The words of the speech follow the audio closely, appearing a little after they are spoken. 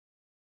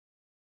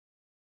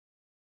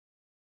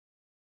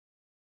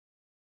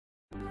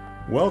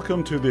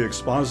Welcome to the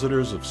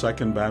Expositors of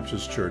Second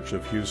Baptist Church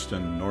of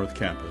Houston, North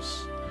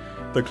Campus.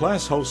 The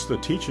class hosts the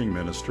teaching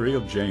ministry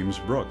of James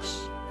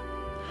Brooks.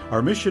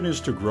 Our mission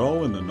is to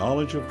grow in the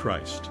knowledge of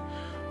Christ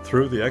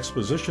through the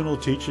expositional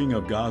teaching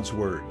of God's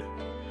Word.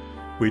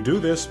 We do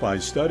this by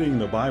studying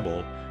the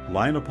Bible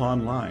line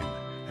upon line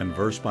and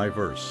verse by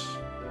verse.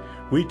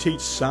 We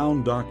teach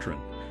sound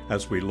doctrine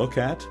as we look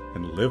at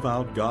and live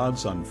out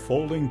God's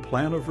unfolding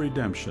plan of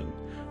redemption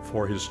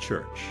for His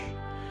church.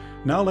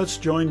 Now let's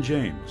join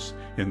James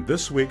in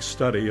this week's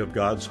study of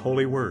God's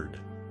holy Word.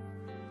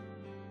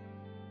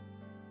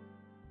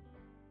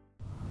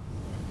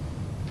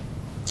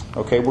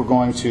 Okay, we're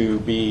going to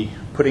be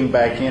putting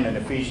back in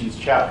Ephesians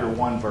chapter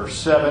 1, verse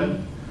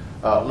 7,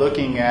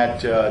 looking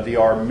at the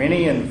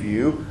Arminian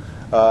view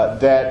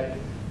that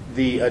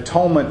the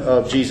atonement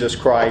of Jesus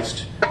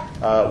Christ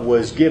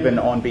was given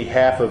on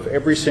behalf of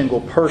every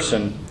single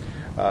person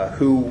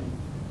who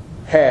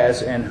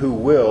has and who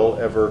will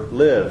ever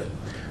live.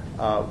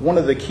 One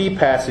of the key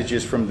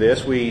passages from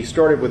this, we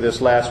started with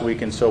this last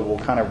week, and so we'll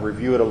kind of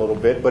review it a little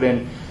bit. But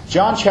in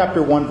John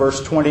chapter 1,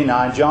 verse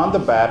 29, John the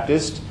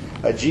Baptist,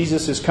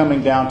 Jesus is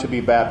coming down to be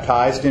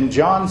baptized. And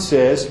John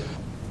says,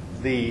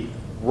 the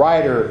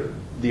writer,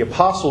 the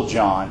Apostle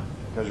John,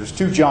 because there's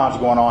two Johns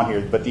going on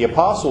here, but the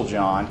Apostle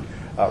John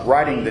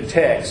writing the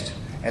text,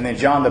 and then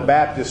John the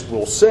Baptist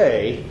will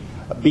say,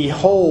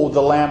 "Behold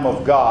the Lamb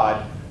of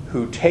God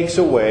who takes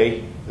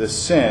away the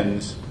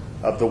sins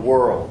of the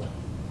world."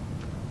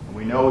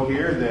 We know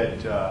here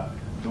that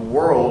the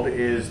world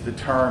is the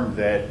term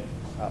that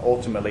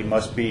ultimately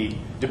must be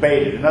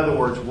debated. In other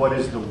words, what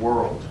is the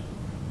world?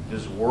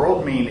 Does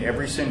world mean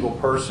every single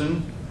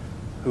person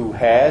who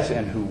has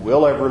and who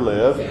will ever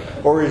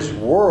live? Or is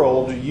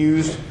world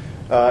used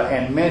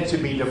and meant to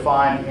be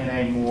defined in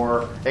a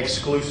more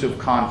exclusive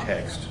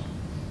context?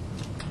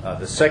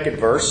 The second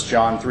verse,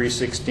 John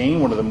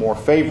 3:16, one of the more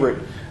favorite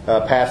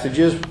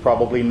passages,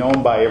 probably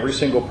known by every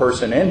single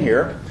person in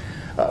here.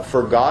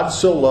 For God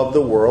so loved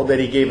the world that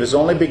He gave His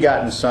only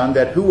begotten Son,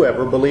 that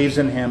whoever believes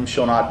in Him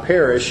shall not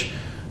perish,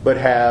 but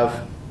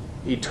have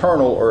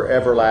eternal or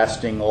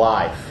everlasting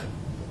life.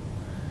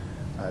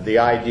 The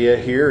idea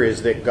here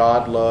is that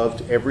God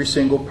loved every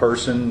single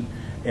person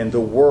in the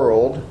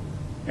world,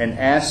 and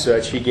as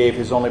such He gave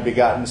His only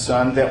begotten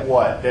Son, that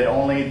what? That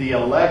only the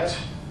elect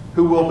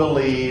who will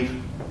believe?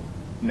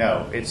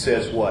 No, it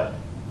says what?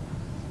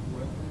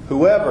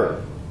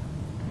 Whoever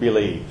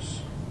believes.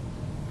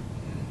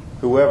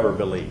 Whoever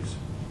believes.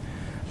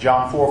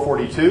 John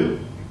 4:42.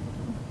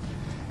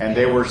 And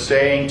they were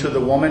saying to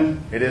the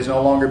woman, "It is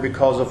no longer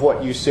because of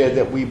what you said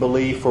that we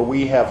believe, for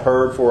we have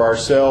heard for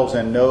ourselves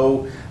and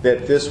know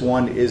that this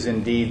one is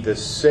indeed the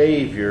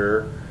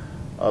Savior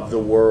of the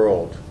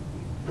world."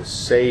 The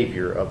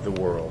Savior of the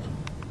world.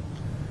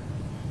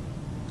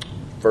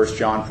 1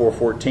 John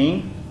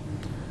 4:14.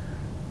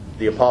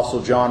 The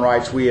Apostle John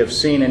writes, "We have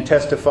seen and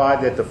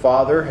testified that the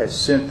Father has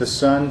sent the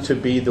Son to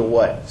be the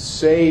what?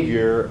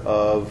 Savior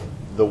of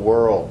the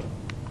world."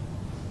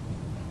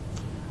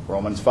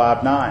 Romans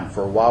 5:9.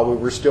 For while we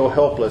were still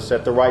helpless,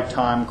 at the right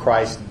time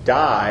Christ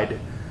died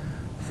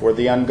for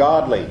the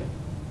ungodly.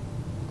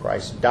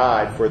 Christ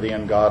died for the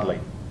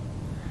ungodly.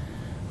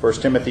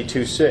 1 Timothy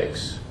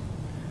 2:6.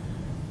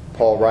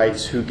 Paul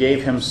writes, "Who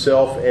gave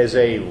Himself as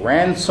a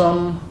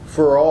ransom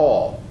for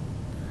all,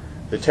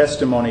 the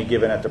testimony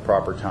given at the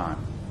proper time."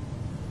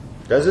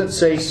 Doesn't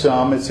say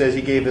some, it says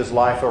He gave His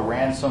life a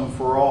ransom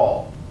for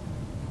all.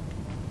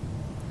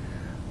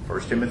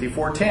 1 Timothy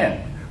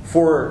 4:10.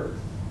 For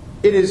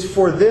it is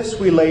for this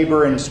we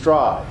labor and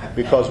strive,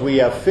 because we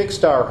have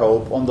fixed our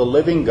hope on the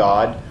living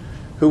God,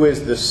 who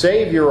is the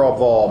Savior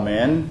of all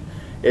men,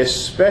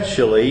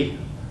 especially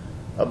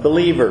of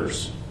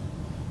believers.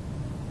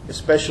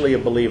 Especially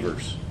of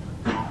believers.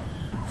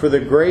 For the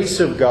grace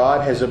of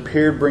God has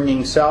appeared,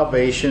 bringing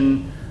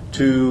salvation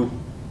to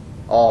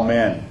all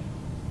men.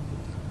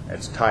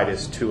 That's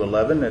Titus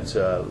 2:11. It's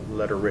a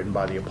letter written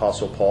by the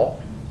Apostle Paul.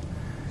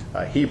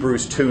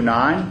 Hebrews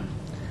 2:9.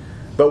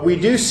 But we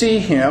do see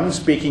Him,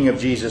 speaking of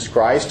Jesus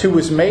Christ, who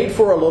was made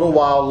for a little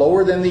while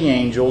lower than the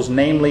angels,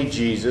 namely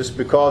Jesus,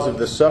 because of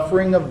the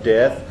suffering of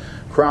death,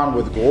 crowned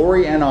with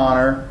glory and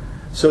honor,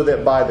 so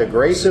that by the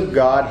grace of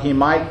God He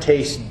might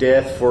taste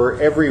death for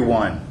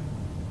everyone.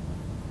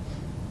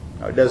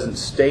 Now, it doesn't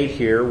state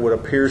here what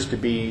appears to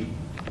be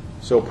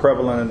so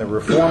prevalent in the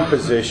Reformed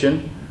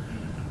position,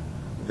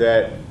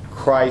 that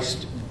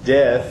Christ's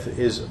death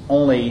is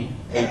only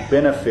a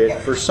benefit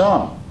for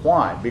some.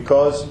 Why?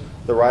 Because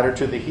the writer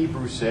to the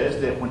Hebrews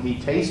says that when He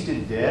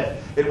tasted death,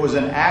 it was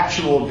an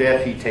actual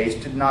death He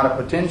tasted, not a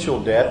potential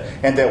death,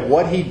 and that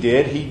what He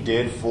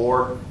did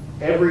for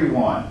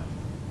everyone.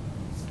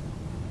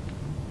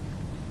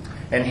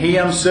 And He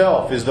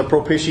Himself is the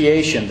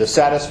propitiation, the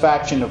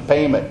satisfaction of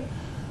payment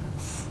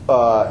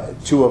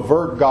to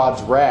avert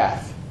God's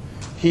wrath.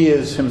 He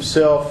is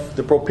Himself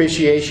the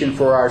propitiation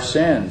for our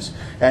sins,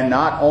 and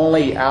not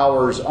only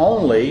ours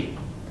only,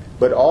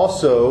 but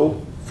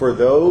also for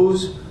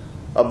those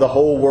of the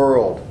whole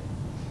world.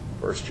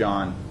 1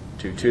 John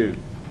 2:2.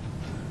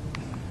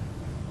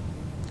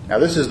 Now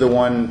this is the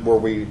one where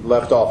we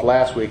left off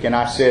last week, and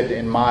I said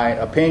in my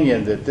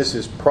opinion that this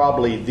is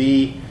probably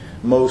the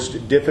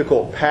most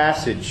difficult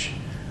passage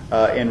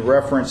in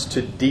reference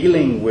to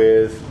dealing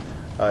with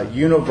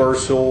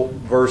universal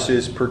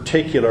versus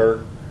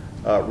particular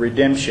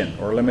redemption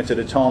or limited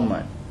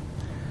atonement.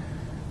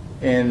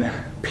 In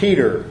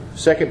Peter,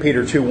 2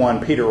 Peter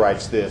 2:1, Peter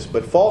writes this,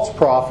 "But false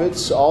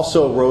prophets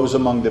also rose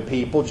among the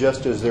people,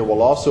 just as there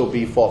will also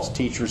be false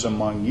teachers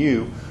among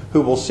you,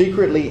 who will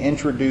secretly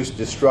introduce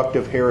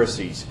destructive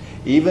heresies,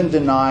 even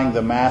denying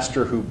the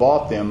master who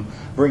bought them,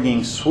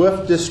 bringing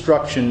swift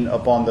destruction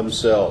upon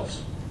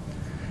themselves."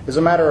 As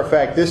a matter of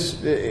fact,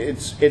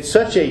 it's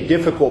such a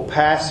difficult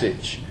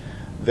passage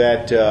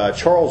that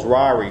Charles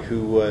Ryrie,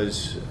 who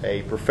was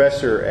a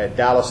professor at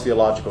Dallas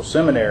Theological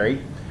Seminary,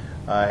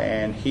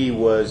 and he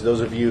was,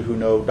 those of you who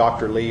know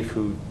Dr. Leaf,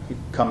 who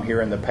come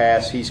here in the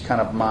past, he's kind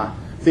of my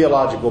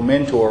theological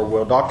mentor.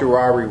 Well, Dr.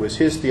 Ryrie was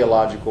his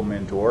theological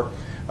mentor.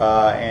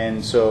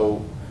 And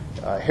so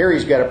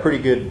Harry's got a pretty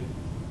good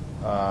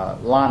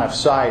line of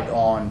sight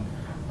on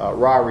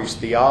Ryrie's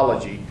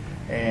theology.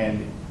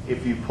 And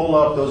if you pull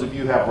up, those of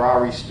you who have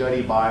Ryrie's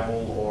study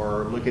Bible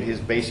or look at his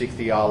basic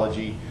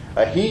theology,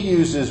 he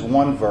uses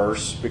one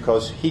verse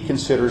because he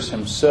considers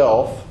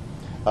himself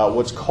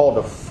what's called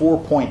a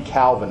 4-point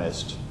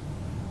Calvinist,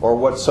 or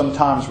what's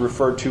sometimes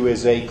referred to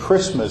as a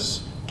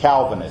Christmas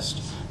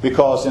Calvinist,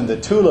 because in the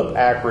TULIP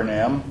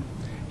acronym,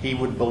 he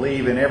would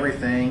believe in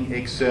everything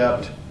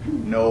except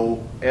no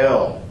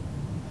L,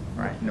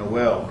 right? No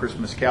L,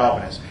 Christmas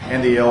Calvinist,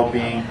 and the L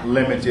being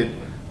limited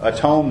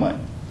atonement.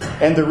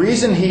 And the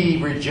reason he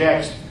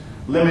rejects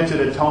limited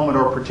atonement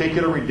or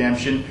particular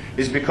redemption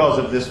is because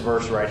of this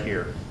verse right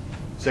here,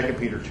 2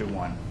 Peter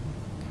 2:1.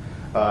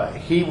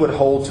 He would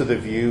hold to the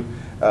view,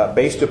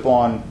 based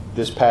upon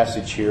this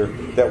passage here,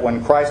 that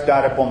when Christ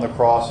died upon the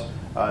cross,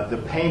 the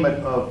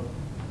payment of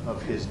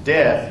his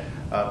death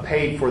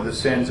paid for the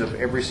sins of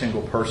every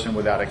single person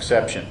without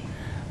exception.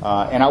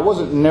 And I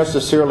wasn't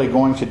necessarily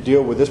going to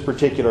deal with this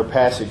particular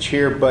passage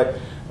here, but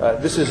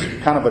this is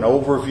kind of an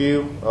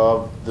overview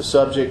of the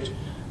subject.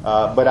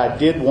 But I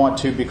did want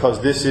to, because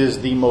this is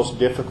the most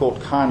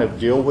difficult kind of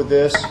deal with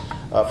this.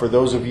 For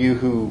those of you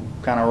who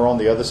kind of are on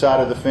the other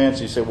side of the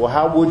fence, you say, well,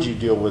 how would you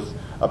deal with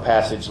a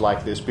passage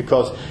like this?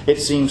 Because it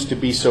seems to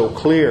be so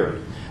clear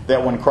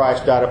that when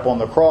Christ died upon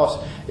the cross,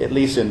 at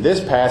least in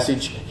this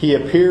passage, He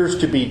appears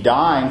to be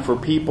dying for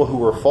people who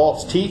were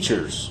false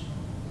teachers.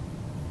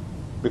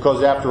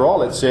 Because after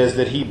all, it says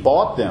that He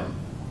bought them.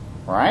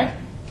 Right?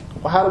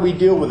 Well, how do we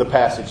deal with a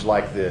passage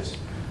like this?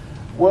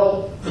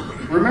 Well,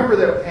 remember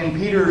that in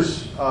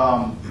Peter's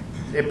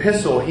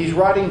epistle, he's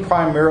writing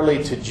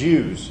primarily to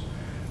Jews.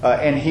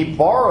 And he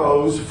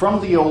borrows from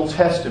the Old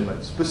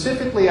Testament.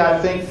 Specifically, I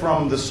think,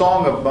 from the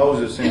Song of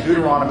Moses in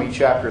Deuteronomy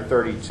chapter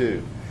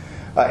 32.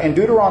 In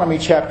Deuteronomy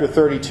chapter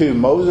 32,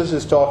 Moses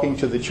is talking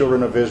to the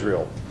children of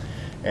Israel.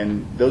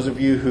 And those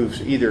of you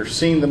who've either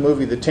seen the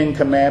movie The Ten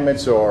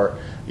Commandments, or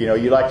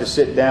you like to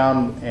sit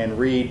down and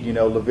read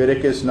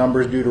Leviticus,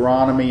 Numbers,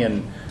 Deuteronomy,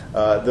 and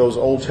those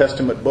Old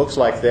Testament books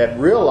like that,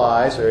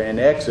 realize, or in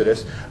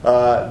Exodus,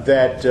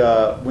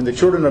 that when the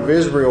children of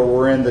Israel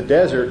were in the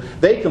desert,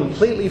 they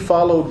completely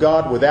followed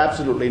God with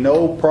absolutely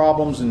no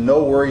problems and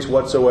no worries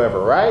whatsoever,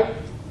 right?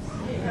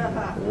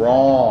 Yeah.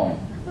 Wrong.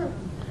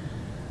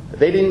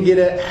 They didn't get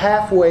it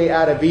halfway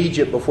out of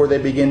Egypt before they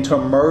began to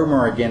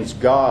murmur against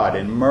God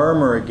and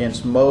murmur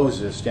against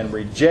Moses and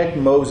reject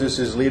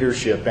Moses'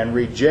 leadership and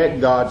reject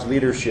God's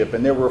leadership.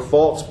 And there were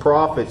false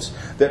prophets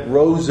that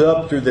rose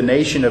up through the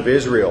nation of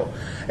Israel.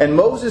 And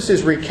Moses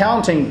is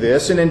recounting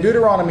this. And in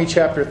Deuteronomy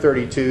chapter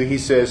 32, he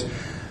says,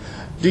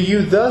 "Do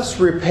you thus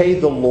repay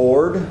the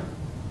Lord,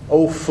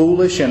 O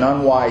foolish and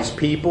unwise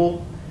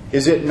people?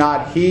 Is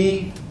not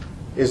He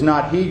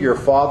your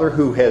Father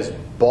who has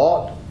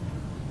bought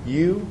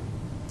you?"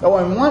 Oh,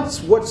 and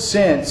what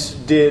sense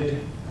did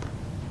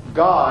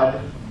God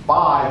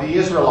buy the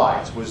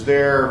Israelites? Was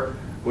there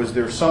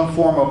some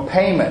form of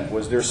payment?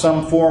 Was there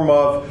some form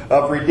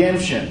of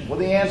redemption? Well,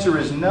 the answer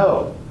is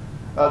no.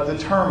 The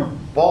term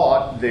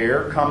bought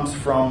there comes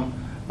from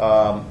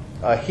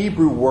a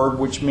Hebrew word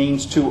which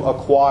means to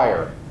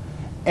acquire.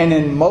 And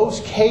in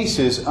most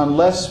cases,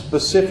 unless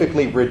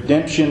specifically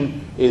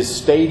redemption is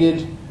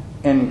stated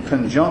in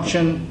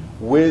conjunction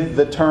with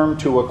the term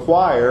to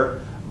acquire,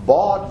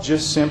 bought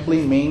just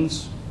simply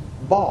means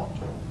bought,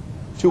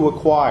 to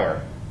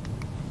acquire.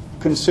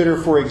 Consider,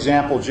 for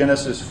example,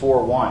 Genesis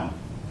 4:1.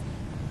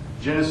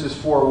 Genesis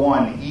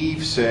 4:1,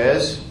 Eve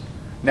says,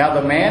 "Now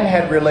the man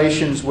had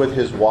relations with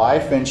his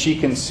wife, and she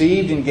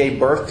conceived and gave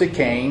birth to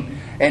Cain.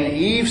 And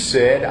Eve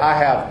said, I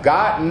have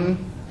gotten,"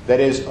 that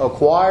is,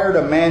 acquired,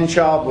 "a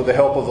man-child with the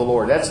help of the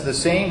Lord." That's the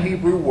same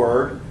Hebrew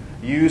word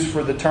used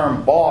for the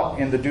term bought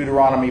in the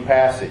Deuteronomy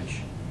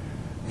passage.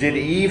 Did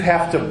Eve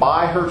have to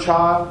buy her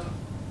child?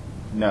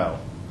 No.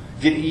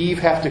 Did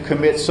Eve have to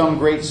commit some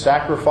great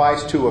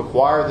sacrifice to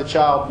acquire the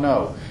child?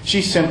 No.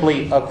 She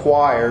simply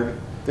acquired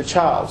the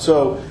child.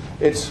 So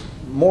it's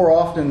more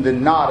often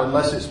than not,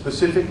 unless it's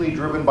specifically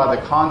driven by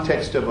the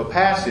context of a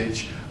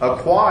passage,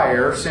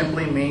 acquire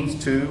simply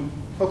means to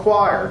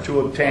acquire,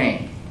 to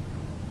obtain.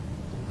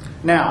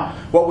 Now,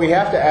 what we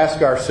have to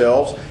ask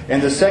ourselves, in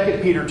the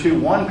 2 Peter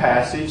 2:1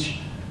 passage,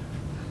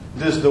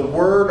 does the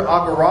word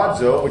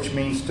agorazo, which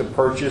means to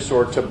purchase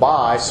or to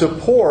buy,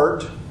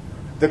 support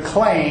the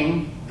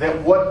claim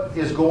that what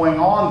is going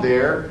on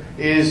there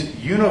is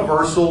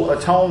universal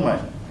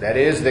atonement? That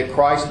is, that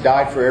Christ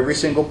died for every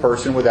single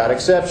person without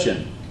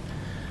exception.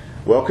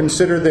 Well,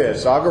 consider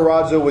this.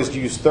 Agorazo was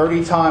used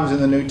 30 times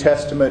in the New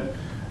Testament,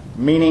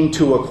 meaning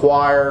to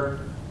acquire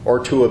or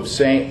to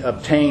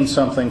obtain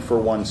something for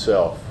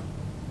oneself.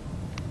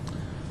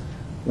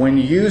 When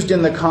used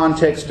in the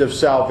context of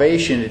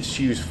salvation, it's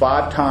used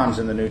 5 times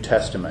in the New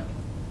Testament.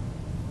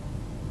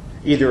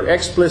 Either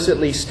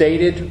explicitly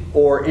stated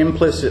or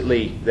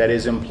implicitly, that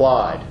is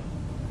implied.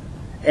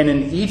 And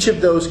in each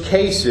of those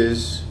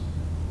cases,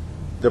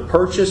 the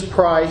purchase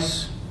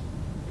price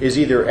is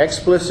either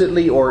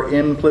explicitly or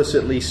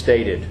implicitly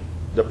stated.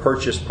 The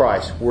purchase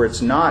price, where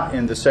it's not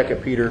in the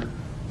 2 Peter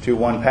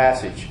 2:1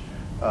 passage.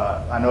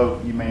 I know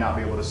you may not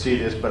be able to see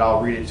this, but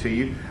I'll read it to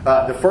you.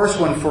 The first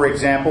one, for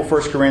example,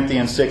 1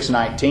 Corinthians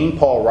 6:19,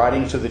 Paul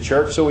writing to the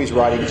church, so he's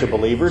writing to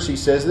believers. He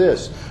says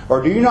this, "Or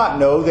do you not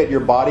know that your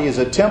body is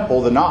a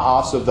temple, the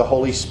naos of the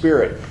Holy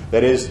Spirit?"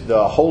 That is,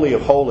 the Holy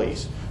of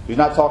Holies. He's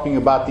not talking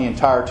about the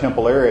entire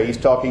temple area. He's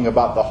talking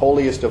about the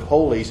holiest of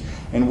holies,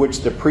 in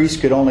which the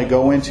priest could only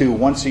go into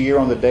once a year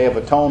on the Day of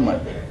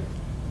Atonement.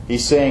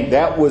 He's saying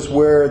that was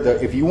where,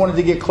 if you wanted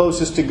to get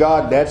closest to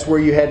God, that's where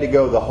you had to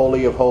go, the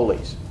Holy of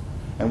Holies.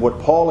 And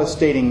what Paul is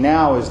stating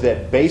now is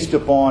that based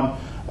upon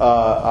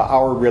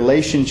our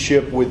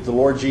relationship with the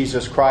Lord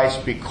Jesus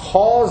Christ,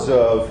 because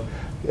of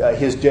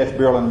His death,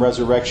 burial, and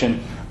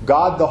resurrection,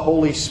 God the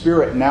Holy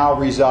Spirit now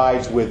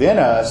resides within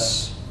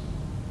us,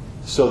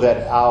 so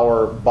that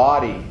our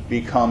body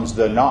becomes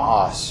the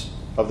naos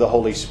of the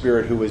Holy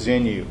Spirit who is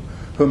in you,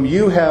 whom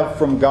you have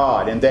from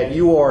God, and that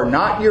you are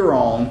not your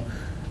own,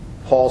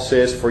 Paul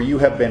says, for you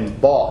have been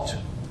bought.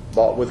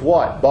 Bought with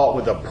what? Bought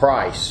with a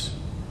price.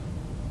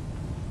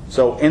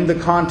 So in the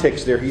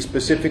context there, he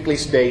specifically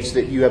states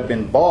that you have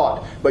been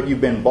bought, but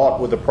you've been bought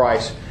with a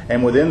price.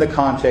 And within the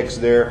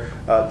context there,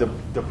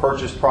 the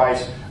purchase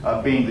price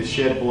being the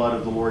shed blood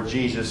of the Lord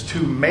Jesus to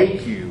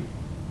make you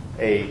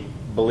a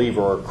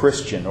believer or a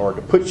Christian, or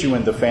to put you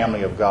in the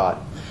family of God.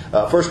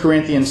 1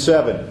 Corinthians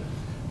 7,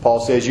 Paul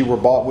says, "You were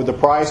bought with a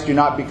price, do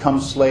not become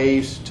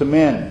slaves to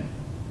men."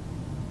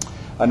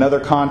 Another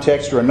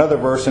context or another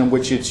verse in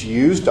which it's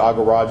used,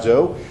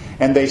 agorazo,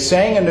 "And they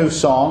sang a new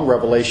song,"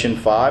 Revelation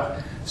 5,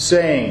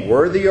 "saying,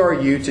 Worthy are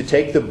you to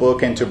take the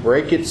book and to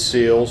break its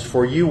seals,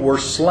 for you were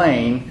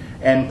slain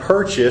and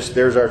purchased,"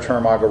 there's our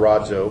term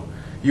agorazo,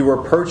 "you were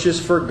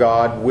purchased for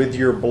God with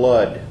your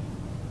blood.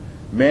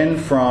 Men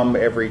from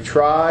every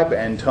tribe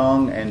and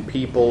tongue and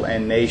people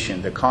and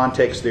nation." The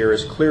context there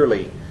is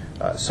clearly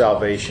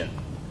salvation.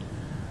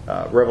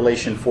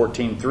 Revelation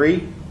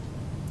 14:3,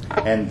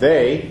 "And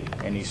they,"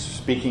 and he's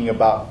speaking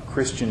about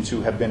Christians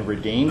who have been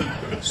redeemed,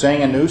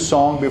 "sang a new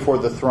song before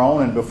the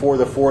throne and before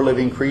the 4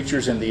 living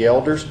creatures and the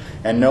elders,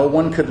 and no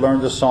one could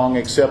learn the song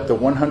except the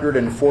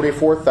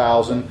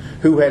 144,000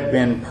 who had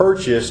been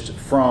purchased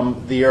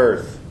from the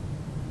earth."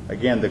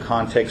 Again, the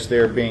context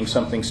there being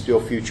something still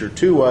future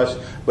to us,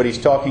 but he's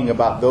talking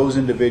about those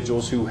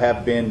individuals who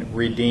have been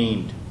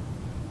redeemed.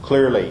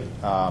 Clearly,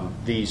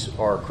 these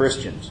are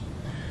Christians.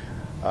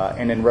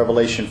 And in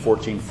Revelation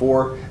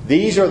 14:4,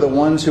 "These are the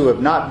ones who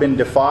have not been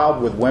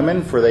defiled with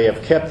women, for they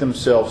have kept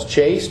themselves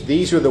chaste.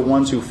 These are the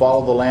ones who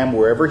follow the Lamb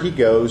wherever He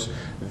goes.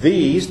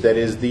 These," that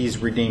is,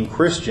 these redeemed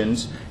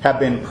Christians, "have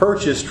been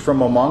purchased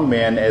from among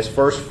men as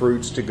first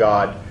fruits to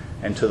God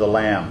and to the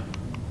Lamb."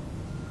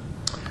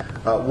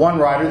 One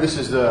writer,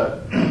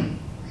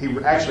 he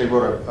actually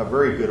wrote a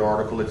very good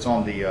article. It's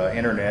on the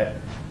internet.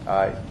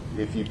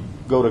 If you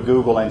go to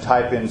Google and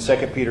type in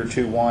 2 Peter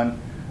 2:1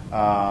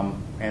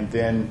 and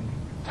then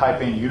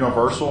type in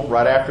universal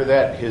right after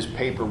that, his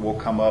paper will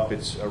come up.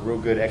 It's a real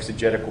good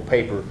exegetical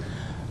paper.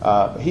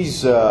 He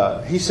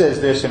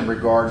says this in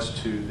regards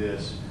to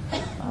this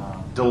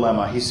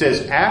dilemma. He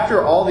says,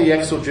 after all the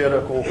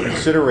exegetical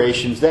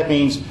considerations, that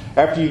means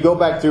after you go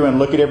back through and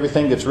look at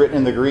everything that's written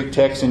in the Greek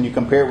text and you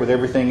compare it with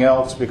everything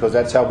else, because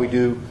that's how we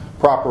do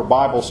proper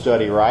Bible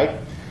study, right?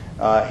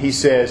 He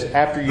says,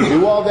 after you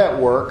do all that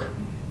work,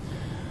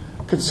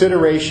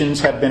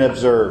 considerations have been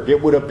observed.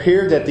 It would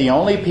appear that the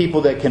only people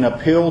that can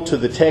appeal to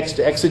the text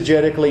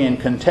exegetically and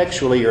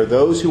contextually are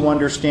those who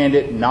understand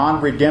it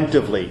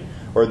non-redemptively,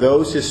 or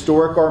those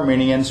historic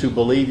Arminians who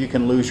believe you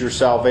can lose your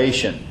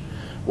salvation.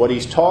 What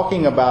he's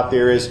talking about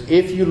there is,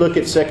 if you look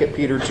at 2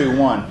 Peter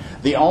 2:1,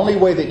 the only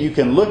way that you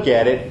can look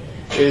at it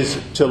is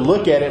to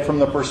look at it from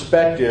the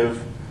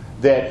perspective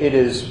that it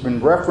is in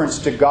reference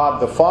to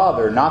God the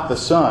Father, not the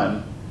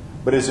Son,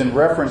 but is in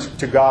reference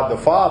to God the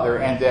Father,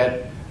 and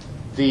that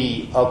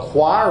the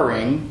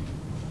acquiring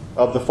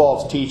of the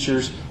false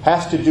teachers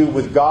has to do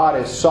with God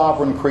as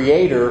sovereign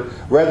creator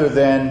rather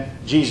than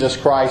Jesus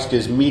Christ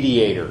as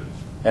mediator.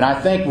 And I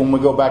think when we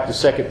go back to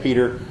 2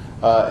 Peter,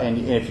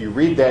 and if you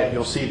read that,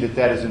 you'll see that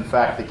that is in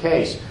fact the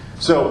case.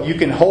 So you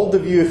can hold the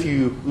view if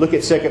you look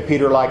at 2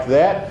 Peter like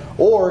that,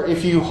 or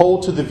if you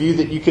hold to the view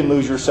that you can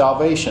lose your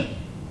salvation.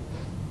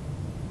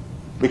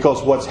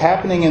 Because what's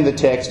happening in the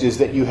text is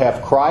that you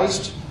have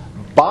Christ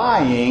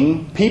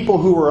buying people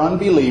who were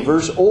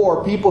unbelievers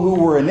or people who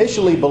were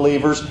initially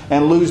believers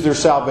and lose their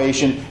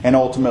salvation and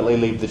ultimately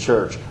leave the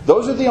church.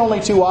 Those are the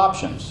only two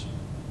options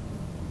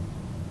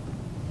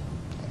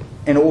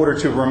in order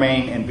to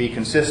remain and be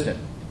consistent.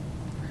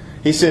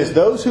 He says,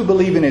 those who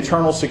believe in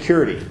eternal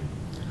security,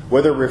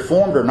 whether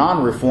reformed or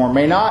non-reformed,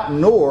 may not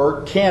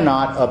nor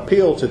cannot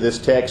appeal to this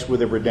text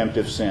with a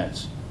redemptive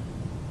sense.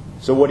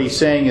 So what he's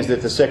saying is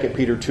that the 2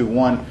 Peter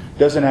 2:1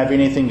 doesn't have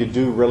anything to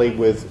do really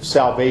with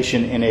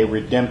salvation in a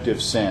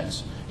redemptive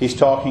sense. He's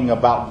talking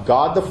about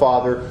God the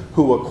Father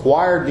who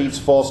acquired these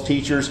false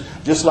teachers,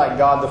 just like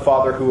God the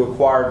Father who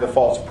acquired the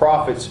false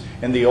prophets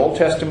in the Old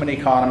Testament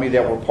economy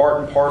that were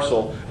part and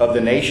parcel of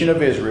the nation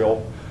of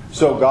Israel.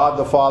 So God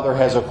the Father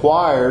has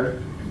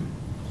acquired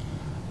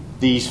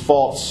these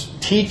false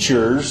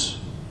teachers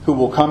who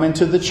will come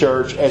into the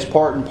church as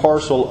part and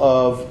parcel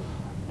of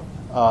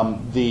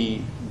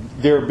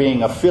their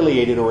being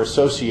affiliated or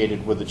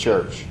associated with the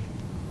church.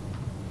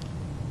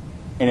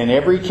 And in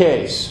every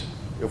case,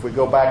 if we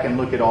go back and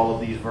look at all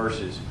of these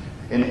verses,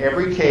 in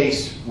every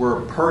case where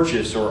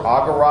purchase or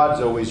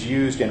agorazo is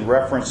used in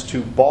reference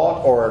to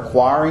bought or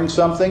acquiring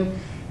something,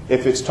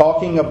 if it's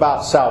talking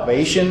about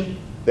salvation,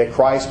 that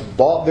Christ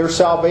bought their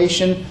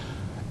salvation,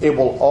 it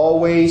will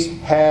always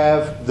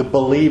have the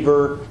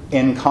believer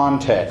in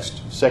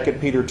context. 2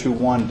 Peter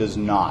 2:1 does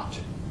not.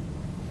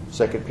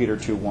 2 Peter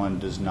 2:1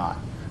 does not.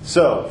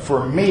 So,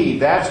 for me,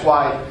 that's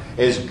why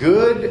as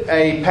good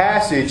a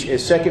passage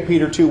as 2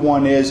 Peter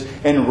 2:1 is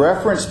in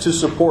reference to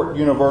support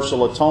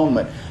universal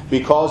atonement,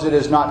 because it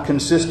is not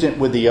consistent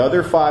with the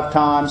other 5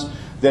 times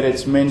that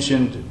it's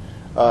mentioned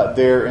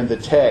there in the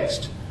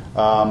text.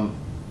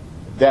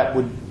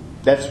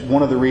 That's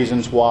one of the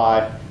reasons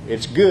why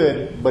it's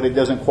good, but it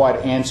doesn't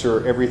quite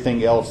answer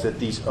everything else that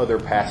these other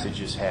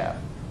passages have.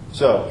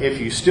 So, if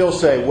you still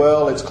say,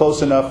 well, it's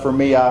close enough for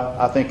me,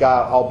 I think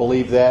I'll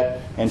believe that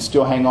and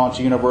still hang on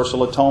to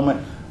universal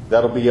atonement,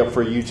 that'll be up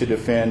for you to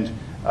defend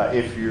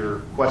if you're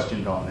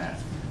questioned on that.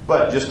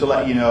 But just to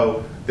let you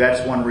know,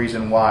 that's one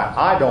reason why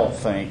I don't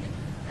think,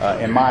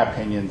 in my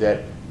opinion,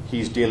 that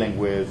he's dealing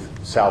with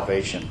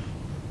salvation.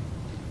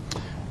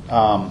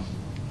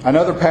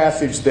 Another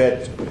passage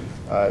that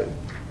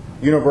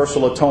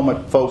universal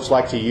atonement folks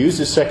like to use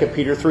is 2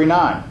 Peter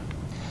 3:9.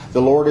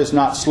 The Lord is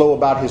not slow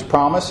about His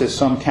promise, as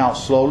some count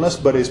slowness,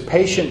 but is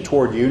patient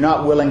toward you,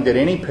 not willing that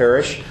any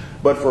perish,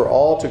 but for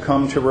all to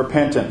come to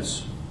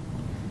repentance.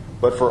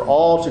 But for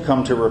all to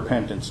come to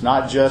repentance,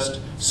 not just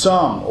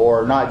some,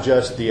 or not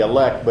just the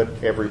elect, but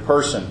every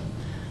person.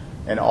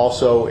 And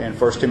also in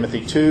 1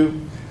 Timothy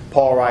 2,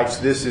 Paul writes,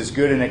 this is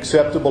good and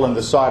acceptable in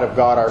the sight of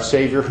God our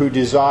Savior, who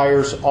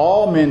desires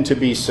all men to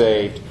be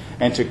saved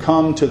and to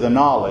come to the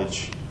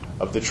knowledge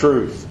of the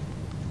truth.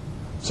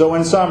 So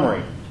in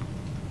summary,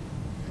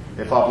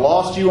 if I've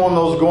lost you on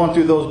those, going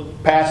through those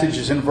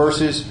passages and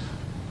verses,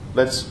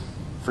 let's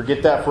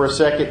forget that for a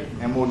second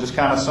and we'll just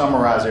kind of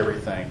summarize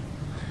everything.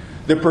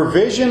 The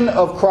provision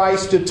of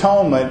Christ's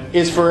atonement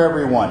is for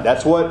everyone.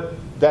 That's what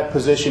that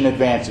position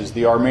advances,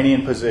 the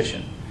Arminian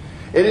position.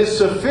 It is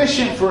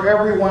sufficient for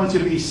everyone to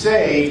be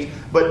saved,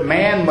 but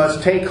man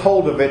must take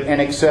hold of it and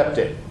accept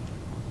it.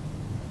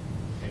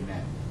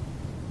 Amen.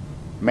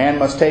 Man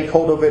must take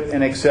hold of it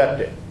and accept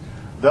it.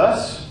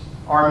 Thus,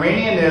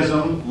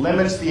 Arminianism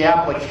limits the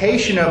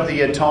application of the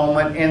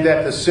atonement in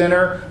that the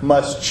sinner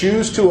must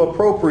choose to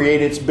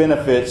appropriate its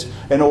benefits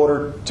in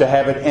order to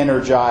have it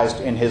energized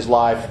in his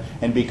life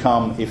and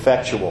become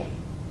effectual.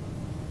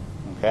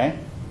 Okay?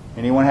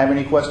 Anyone have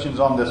any questions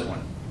on this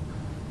one?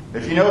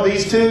 If you know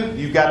these two,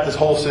 you've got this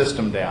whole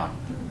system down.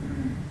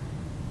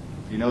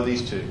 You know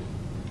these two.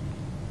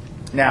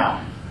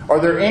 Now, are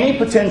there any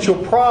potential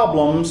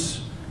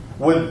problems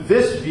with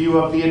this view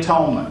of the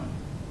atonement?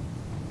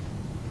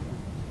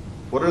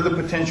 What are the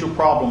potential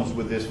problems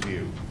with this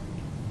view?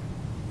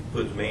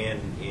 Puts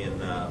man in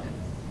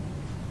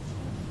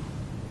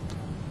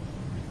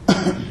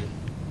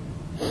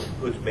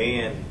puts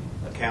man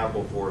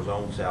accountable for his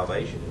own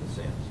salvation, in a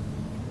sense,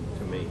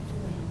 to me.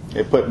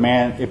 It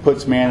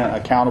puts man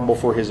accountable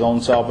for his own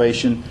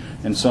salvation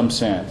in some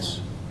sense.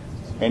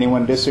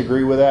 Anyone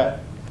disagree with that?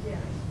 Yes.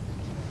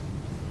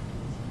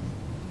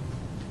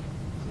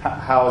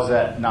 How is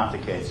that not the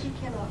case? He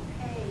cannot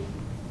pay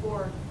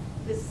for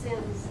the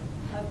sins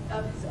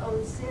of his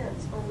own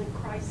sins. Only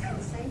Christ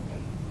can save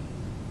him.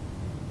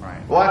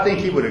 Right. Well, I think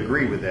he would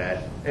agree with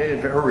that.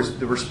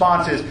 The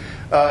response is,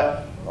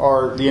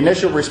 or the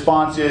initial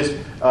response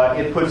is,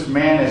 it puts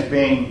man as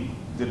being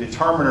the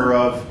determiner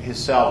of his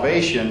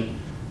salvation.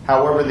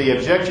 However, the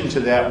objection to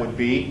that would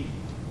be,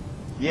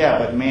 yeah,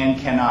 but man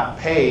cannot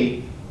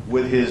pay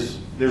with his...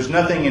 There's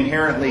nothing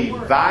inherently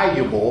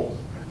valuable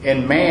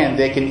in man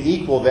that can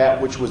equal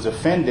that which was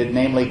offended,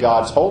 namely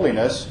God's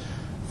holiness.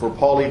 For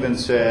Paul even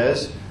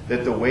says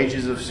that the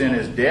wages of sin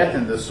is death,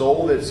 and the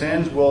soul that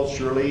sins will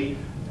surely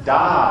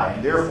die.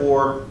 And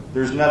therefore,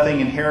 there's nothing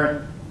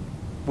inherent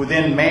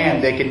within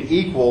man that can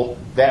equal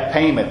that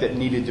payment that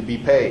needed to be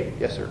paid.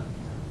 Yes, sir.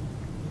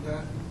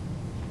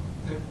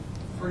 The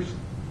first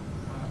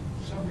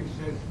summary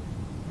says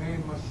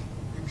man must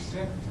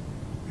accept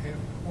and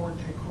or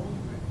take hold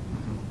of it.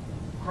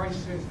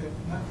 Christ says that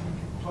nothing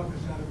can pluck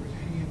us out of his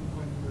hand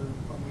when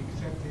we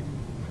accept him.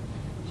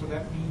 So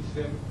that means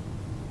that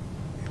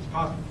it's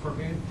possible for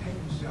man to take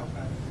himself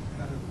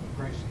out of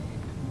Christ's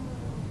hand.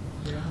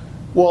 Yeah.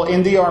 Well,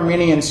 in the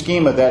Arminian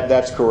schema,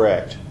 that's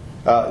correct.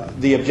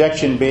 The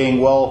objection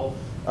being, well,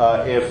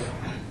 if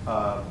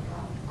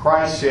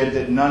Christ said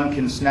that none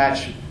can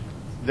snatch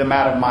them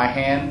out of my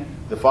hand,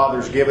 the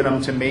Father's given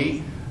them to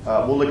me.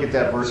 We'll look at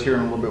that verse here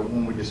in a little bit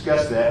when we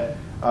discuss that.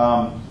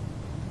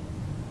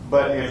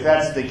 But if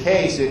that's the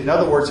case, in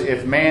other words,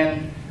 if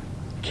man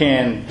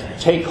can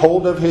take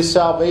hold of his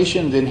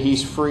salvation, then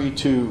he's free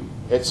to,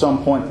 at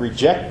some point,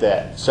 reject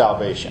that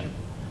salvation.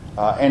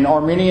 And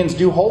Arminians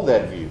do hold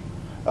that view.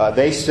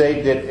 They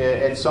say that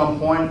at some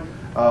point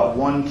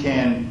one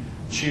can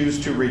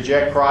choose to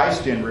reject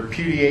Christ and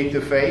repudiate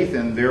the faith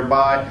and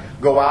thereby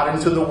go out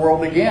into the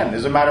world again.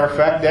 As a matter of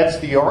fact, that's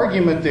the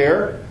argument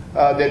there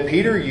that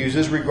Peter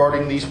uses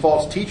regarding these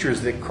false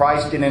teachers, that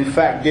Christ in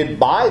fact did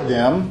buy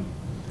them,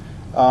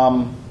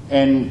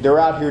 and they're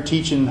out here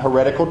teaching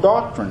heretical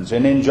doctrines.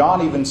 And then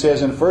John even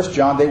says in 1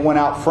 John, they went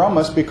out from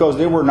us because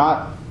they were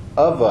not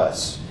of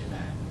us.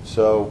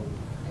 So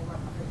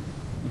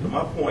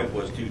my point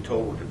was to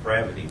total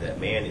depravity, that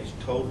man is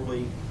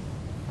totally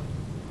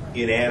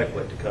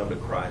inadequate to come to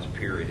Christ,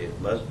 period. It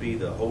must be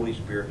the Holy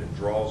Spirit that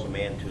draws a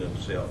man to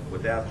himself.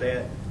 Without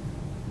that,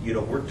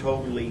 we're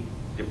totally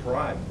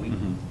deprived.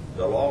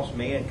 The lost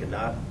man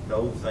cannot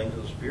know the things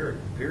of the Spirit,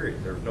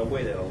 period. There's no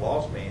way that a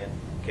lost man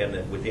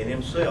can, within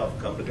himself,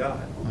 come to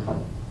God.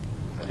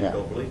 I just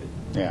don't believe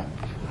it. Yeah.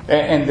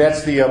 And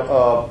that's the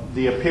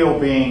appeal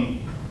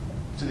being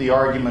to the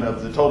argument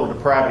of the total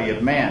depravity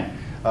of man.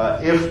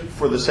 If,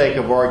 for the sake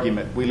of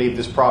argument, we leave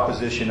this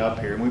proposition up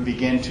here and we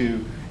begin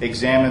to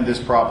examine this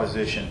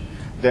proposition,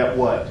 that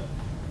what?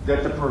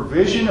 That the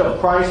provision of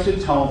Christ's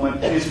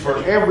atonement is for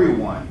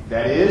everyone.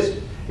 That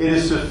is, it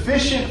is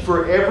sufficient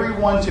for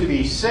everyone to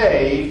be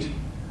saved,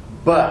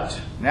 but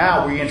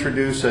now we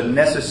introduce a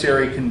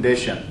necessary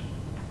condition.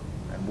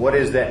 And what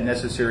is that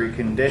necessary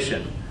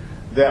condition?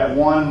 That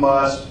one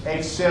must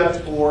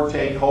accept or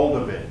take hold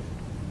of it.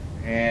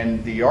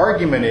 And the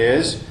argument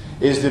is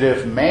that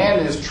if man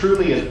is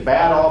truly as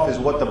bad off as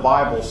what the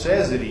Bible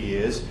says that he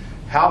is,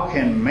 how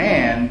can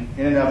man,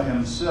 in and of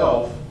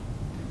himself,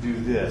 do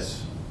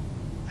this?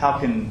 How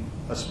can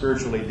a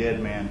spiritually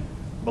dead man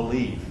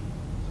believe?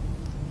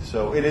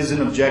 So it is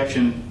an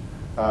objection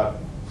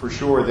for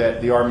sure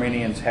that the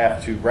Arminians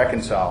have to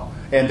reconcile.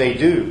 And they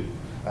do,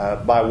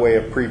 by way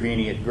of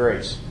prevenient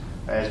grace,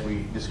 as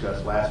we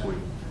discussed last week.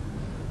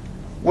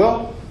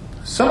 Well,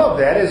 some of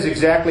that is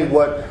exactly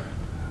what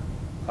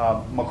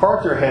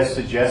MacArthur has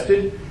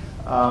suggested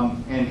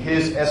in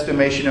his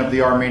estimation of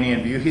the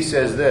Arminian view. He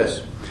says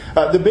this: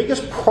 the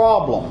biggest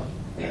problem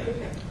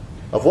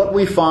of what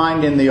we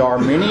find in the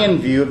Arminian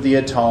view of the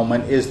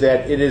atonement is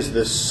that it is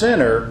the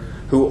sinner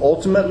who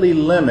ultimately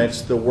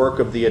limits the work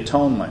of the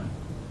atonement.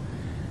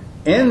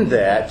 In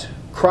that,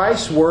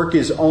 Christ's work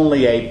is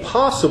only a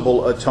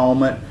possible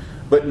atonement,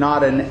 but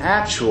not an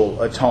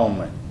actual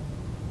atonement.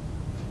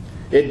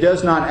 It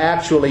does not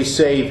actually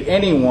save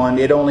anyone.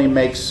 It only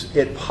makes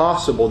it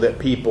possible that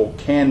people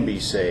can be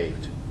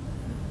saved.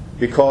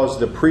 Because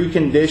the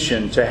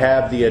precondition to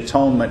have the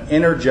atonement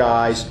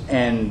energized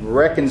and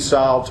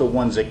reconciled to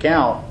one's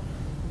account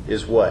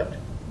is what?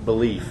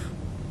 Belief.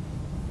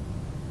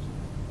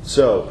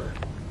 So,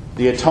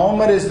 the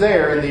atonement is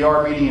there in the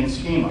Arminian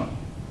schema.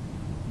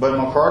 But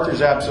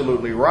MacArthur's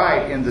absolutely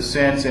right in the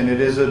sense, and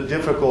it is a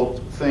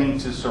difficult thing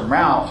to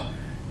surmount,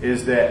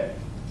 is that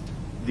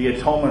the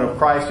atonement of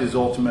Christ is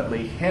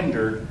ultimately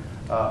hindered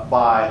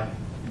by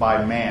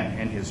man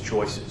and his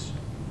choices.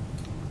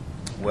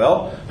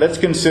 Well, let's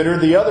consider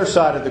the other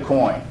side of the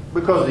coin,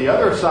 because the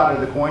other side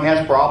of the coin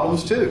has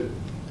problems too.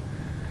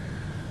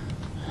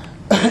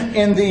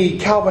 In the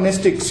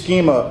Calvinistic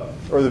schema,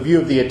 or the view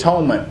of the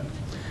atonement,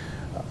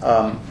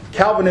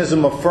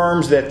 Calvinism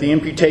affirms that the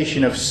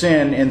imputation of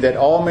sin, and that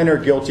all men are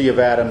guilty of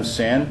Adam's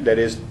sin, that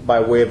is, by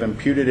way of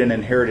imputed and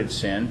inherited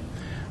sin.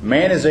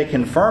 Man is a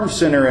confirmed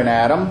sinner in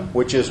Adam,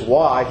 which is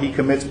why he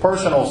commits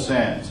personal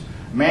sins.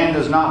 Man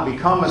does not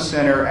become a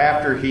sinner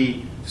after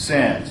he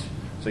sins.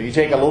 So you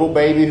take a little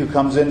baby who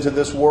comes into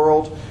this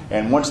world,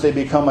 and once they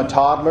become a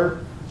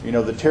toddler,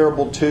 the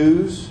terrible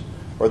 2s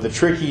or the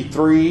tricky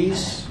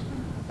 3s,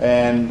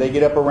 and they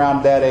get up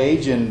around that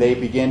age and they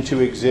begin to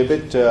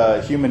exhibit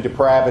human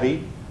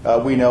depravity,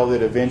 we know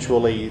that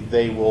eventually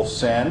they will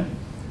sin.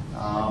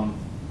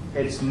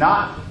 It's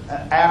not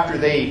after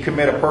they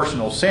commit a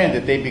personal sin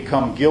that they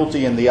become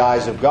guilty in the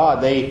eyes of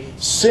God. They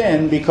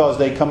sin because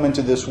they come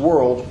into this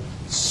world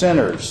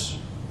sinners.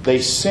 They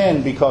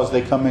sin because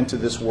they come into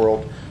this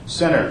world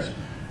sinners.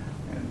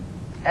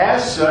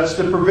 As such,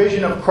 the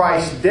provision of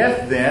Christ's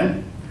death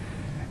then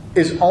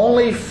is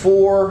only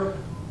for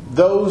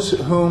those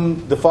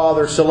whom the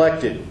Father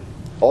selected.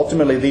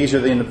 Ultimately, these are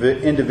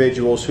the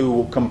individuals who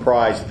will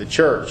comprise the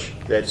church.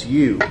 That's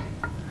you.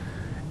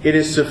 It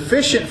is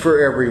sufficient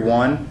for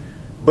everyone,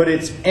 but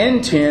its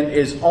intent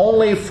is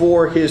only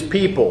for His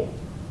people.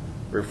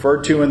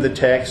 Referred to in the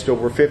text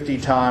over 50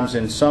 times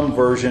in some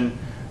version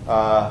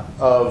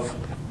of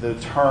the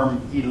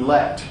term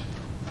elect,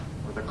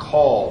 or the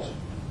called,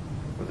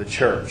 or the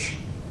church.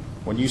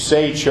 When you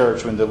say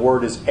church, when the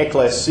word is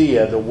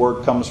ecclesia, the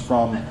word comes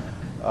from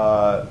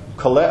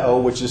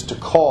kaleo, which is to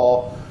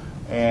call,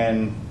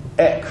 and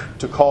ek,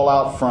 to call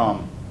out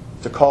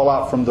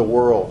from the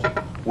world.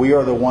 We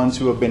are the ones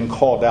who have been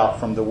called out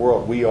from the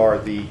world. We are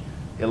the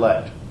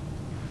elect.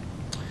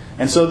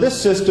 And so this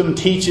system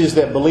teaches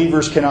that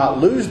believers cannot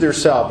lose their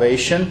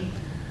salvation.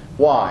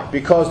 Why?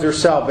 Because their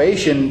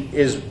salvation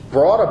is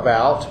brought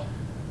about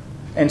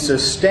and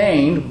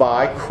sustained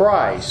by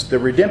Christ. The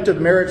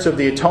redemptive merits of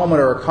the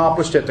atonement are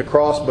accomplished at the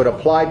cross, but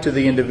applied to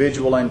the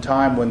individual in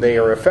time when they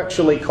are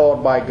effectually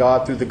called by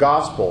God through the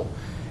gospel.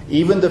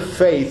 Even the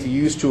faith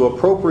used to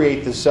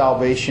appropriate the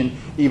salvation,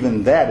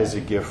 even that is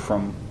a gift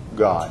from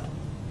God.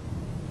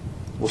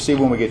 We'll see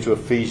when we get to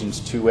Ephesians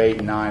 2, 8,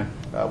 and 9.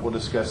 We'll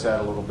discuss that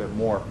a little bit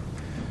more.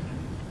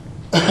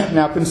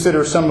 Now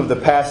consider some of the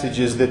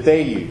passages that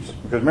they use.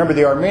 Because remember,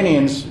 the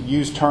Arminians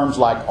use terms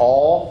like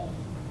all,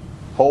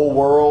 whole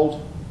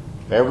world,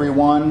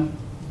 everyone.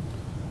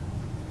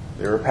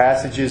 There are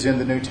passages in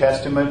the New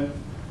Testament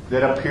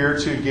that appear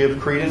to give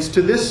credence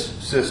to this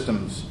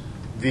system's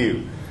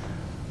view.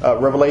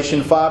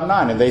 Revelation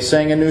 5:9, and they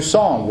sang a new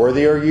song.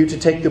 Worthy are you to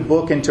take the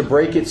book and to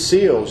break its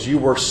seals. You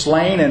were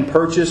slain and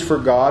purchased for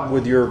God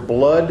with your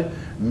blood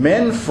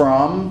men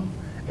from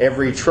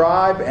every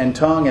tribe and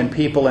tongue and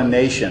people and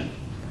nation.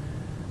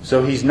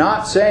 So he's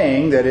not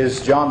saying, that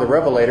is, John the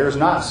Revelator is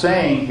not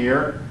saying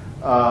here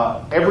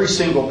every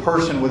single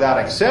person without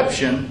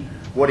exception.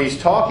 What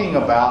he's talking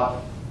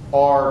about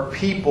are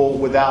people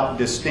without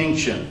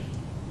distinction.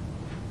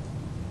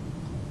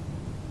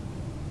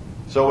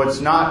 So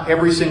it's not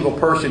every single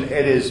person.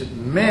 It is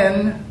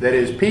men, that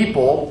is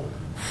people,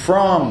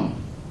 from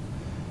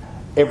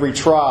every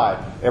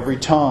tribe, every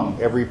tongue,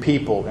 every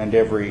people, and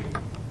every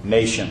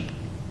nation.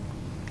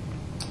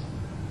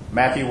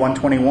 Matthew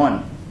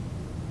 1:21.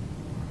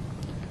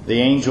 The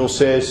angel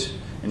says,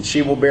 and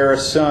she will bear a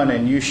son,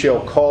 and you shall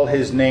call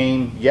his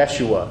name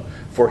Yeshua,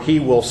 for he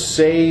will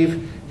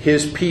save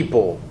his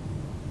people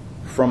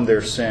from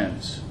their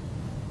sins.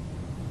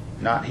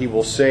 Not he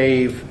will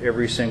save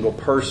every single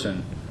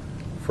person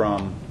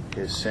from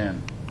his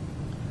sin.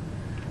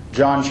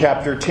 John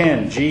chapter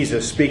 10,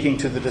 Jesus speaking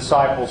to the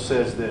disciples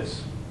says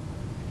this,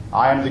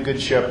 I am the good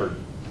shepherd.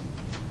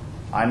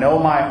 I know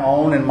my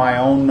own, and my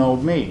own know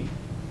me.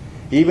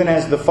 Even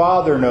as the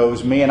Father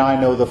knows me, and I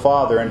know the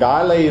Father, and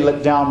I lay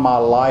down my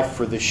life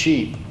for the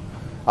sheep.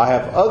 I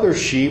have other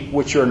sheep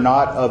which are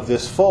not of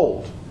this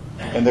fold.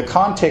 In the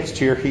context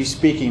here, he's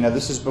speaking, now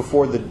this is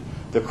before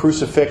the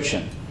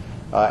crucifixion.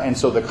 And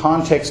so the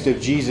context of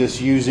Jesus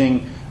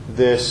using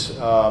this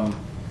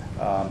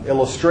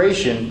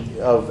illustration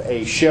of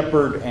a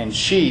shepherd and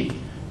sheep,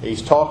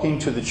 he's talking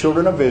to the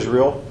children of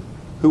Israel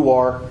who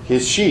are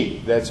his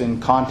sheep. That's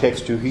in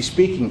context who he's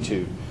speaking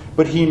to.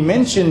 But he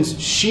mentions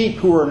sheep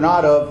who are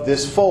not of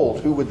this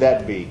fold. Who would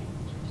that be?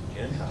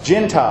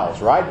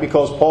 Gentiles, right?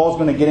 Because Paul's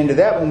going to get into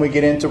that when we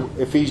get into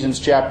Ephesians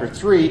chapter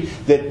 3,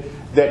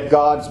 that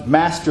God's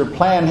master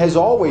plan has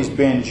always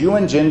been Jew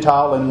and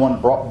Gentile in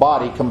one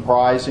body,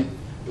 comprising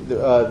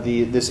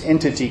this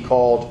entity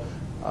called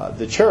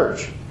the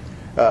church.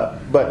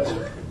 But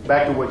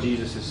back to what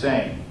Jesus is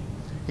saying.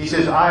 He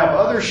says, I have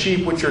other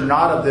sheep which are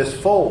not of this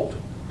fold.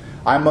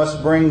 I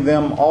must bring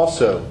them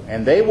also,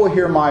 and they will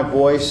hear my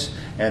voice,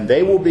 and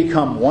they will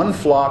become one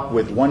flock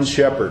with one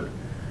shepherd.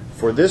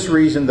 For this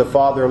reason the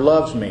Father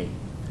loves me.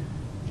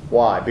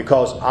 Why?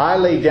 Because I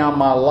lay down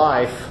my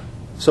life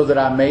so that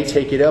I may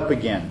take it up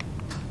again.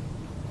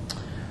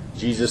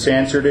 Jesus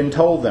answered and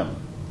told them,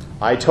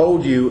 I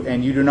told you,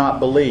 and you do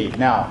not believe.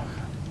 Now,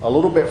 a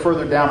little bit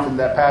further down from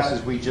that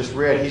passage we just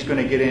read, he's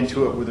going to get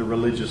into it with the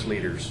religious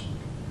leaders.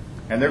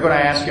 And they're going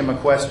to ask him a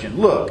question.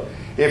 Look,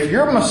 if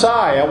you're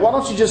Messiah, why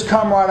don't you just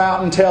come right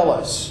out and tell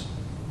us?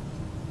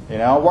 You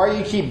know, why do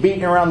you keep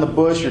beating around the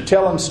bush? You're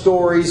telling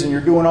stories and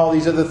you're doing all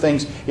these other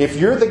things. If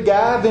you're the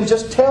guy, then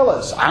just tell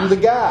us. I'm the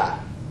guy.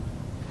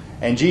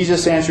 And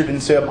Jesus answered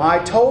and said,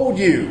 I told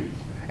you,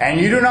 and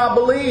you do not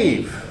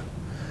believe.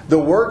 The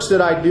works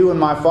that I do in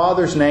my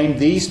Father's name,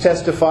 these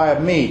testify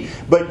of me.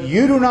 But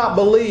you do not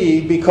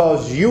believe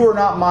because you are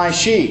not my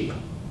sheep.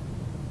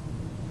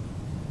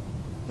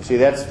 You see,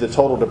 that's the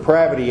total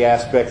depravity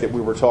aspect that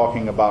we were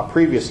talking about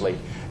previously.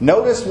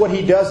 Notice what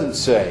he doesn't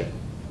say.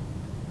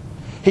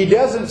 He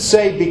doesn't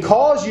say,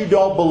 because you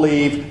don't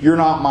believe, you're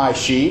not my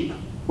sheep,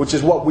 which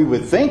is what we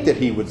would think that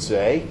he would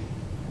say.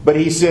 But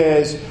he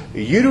says,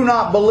 you do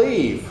not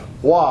believe.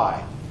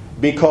 Why?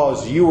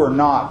 Because you are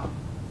not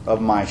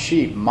of my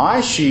sheep.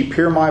 My sheep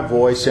hear my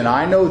voice, and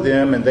I know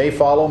them, and they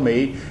follow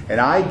me,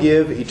 and I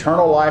give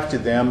eternal life to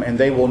them, and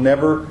they will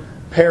never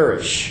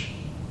perish.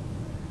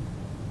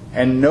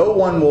 And no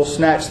one will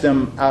snatch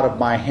them out of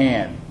my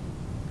hand.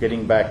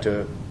 Getting back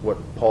to what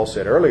Paul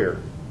said earlier.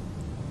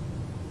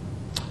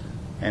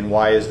 And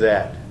why is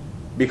that?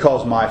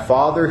 Because my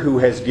Father who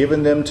has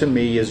given them to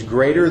me is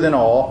greater than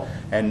all,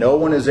 and no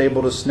one is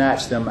able to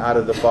snatch them out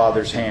of the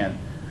Father's hand.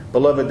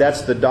 Beloved,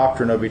 that's the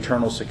doctrine of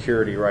eternal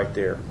security right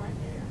there.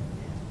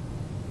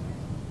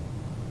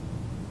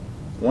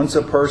 Once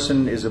a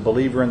person is a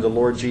believer in the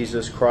Lord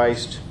Jesus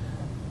Christ,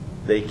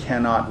 they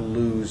cannot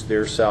lose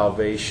their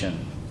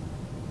salvation.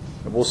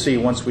 We'll see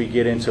once we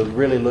get into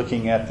really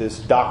looking at this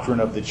doctrine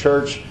of the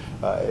church,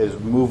 as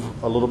we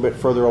move a little bit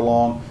further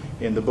along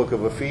in the book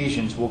of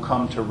Ephesians, we'll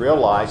come to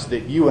realize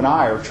that you and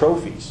I are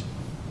trophies.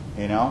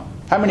 You know?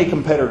 How many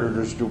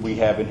competitors do we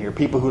have in here?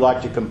 People who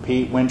like to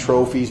compete, win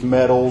trophies,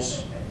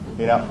 medals.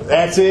 You know,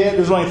 that's it?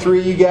 There's only 3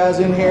 of you guys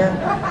in here?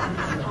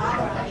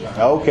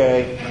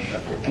 Okay.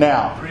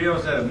 Now,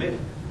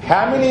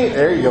 how many,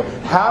 there you go.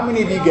 How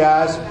many of you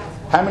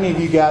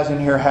guys in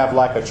here have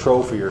like a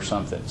trophy or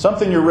something?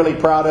 Something you're really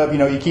proud of, you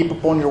know, you keep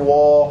up on your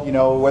wall, you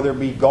know, whether it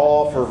be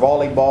golf or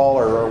volleyball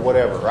or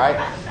whatever, right?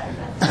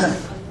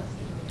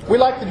 We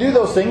like to do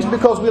those things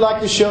because we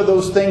like to show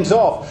those things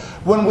off.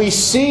 When we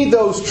see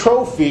those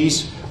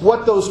trophies,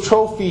 what those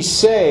trophies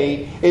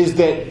say is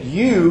that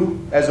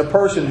you, as a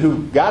person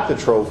who got the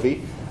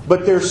trophy,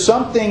 but there's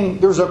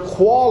a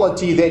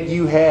quality that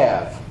you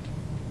have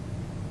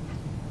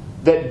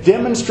that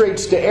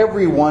demonstrates to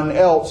everyone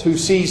else who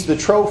sees the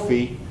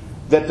trophy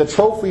that the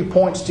trophy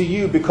points to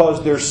you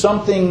because there's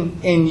something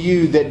in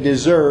you that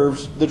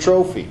deserves the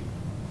trophy.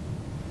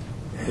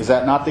 Is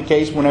that not the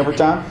case whenever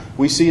time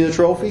we see the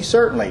trophy?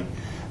 Certainly.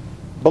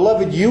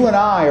 Beloved, you and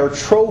I are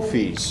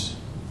trophies.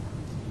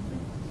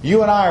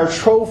 You and I are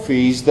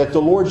trophies that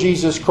the Lord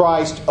Jesus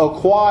Christ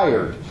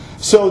acquired.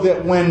 So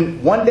that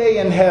when one day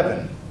in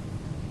heaven,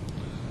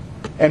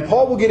 and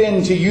Paul will get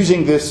into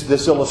using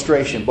this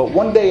illustration, but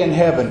one day in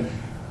heaven,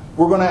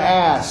 we're going to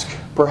ask,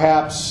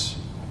 perhaps,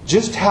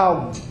 just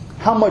how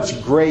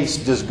much grace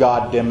does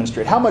God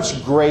demonstrate? How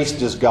much grace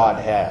does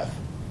God have?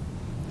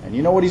 And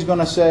you know what He's going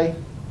to say?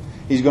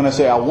 He's going to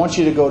say, I want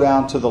you to go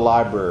down to the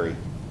library,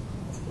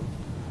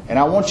 and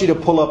I want you to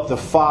pull up the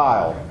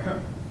file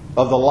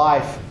of the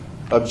life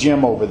of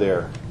Jim over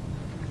there.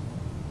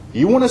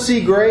 You want to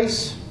see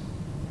grace?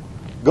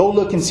 Go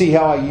look and see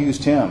how I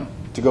used him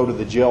to go to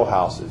the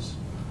jailhouses,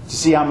 to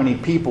see how many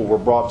people were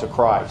brought to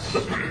Christ,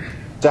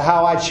 to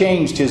how I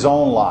changed his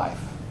own life.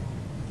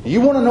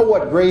 You want to know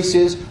what grace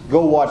is?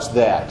 Go watch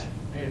that.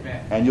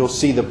 Amen. And you'll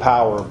see the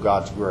power of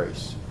God's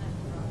grace.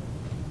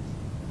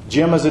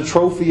 Jim is a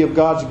trophy of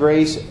God's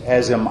grace,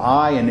 as am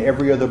I and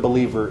every other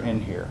believer in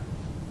here.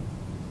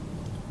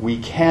 We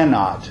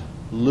cannot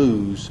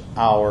lose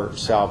our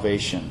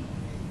salvation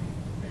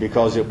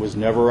because it was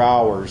never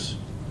ours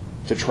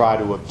to try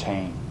to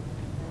obtain.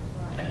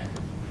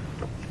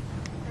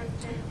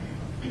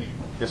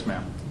 Yes,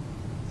 ma'am.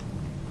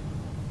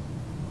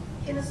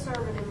 In a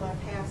sermon in my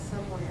past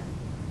somewhere,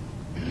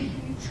 if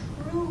you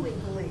truly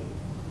believe,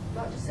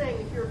 not just saying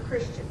if you're a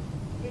Christian,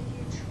 if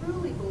you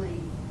truly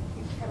believe,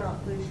 you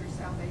cannot lose your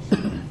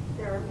salvation.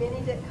 There are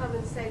many that come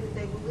and say that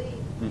they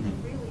believe, but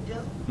they really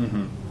don't.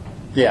 Mm-hmm.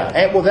 Yeah,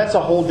 and well, that's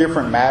a whole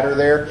different matter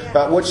there.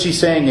 Yeah. What she's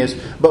saying is,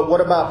 but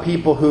what about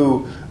people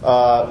who,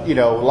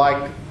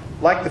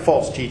 like the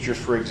false teachers,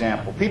 for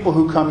example, people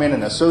who come in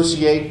and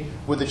associate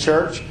with the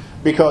church,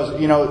 because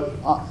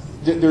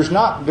there's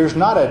not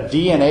a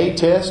DNA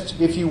test,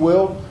 if you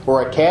will,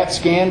 or a CAT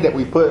scan that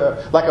we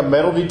put like a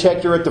metal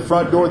detector at the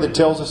front door that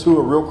tells us who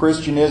a real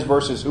Christian is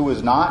versus who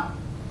is not.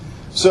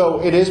 So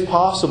it is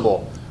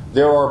possible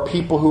there are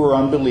people who are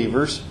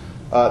unbelievers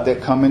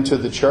that come into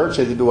the church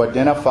to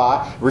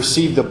identify,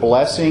 receive the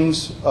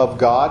blessings of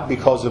God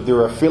because of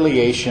their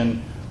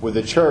affiliation with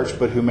the church,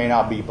 but who may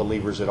not be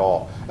believers at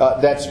all.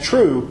 That's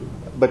true,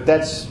 but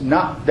that's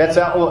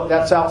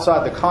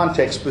outside the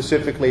context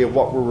specifically of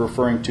what we're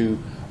referring to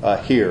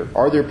here.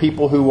 Are there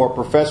people who are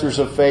professors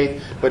of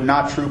faith but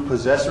not true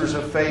possessors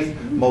of faith?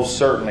 Most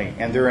certainly,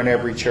 and they're in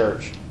every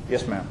church.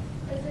 Yes, ma'am.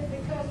 Is it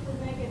because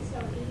we make it so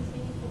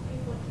easy for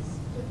people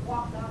to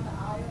walk down the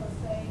aisle and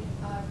say,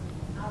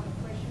 I'm a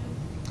Christian,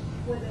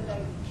 whether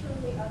they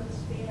truly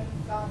understand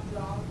God's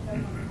law or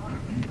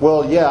not?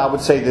 Well, yeah, I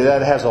would say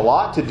that has a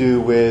lot to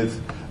do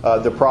with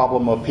the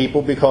problem of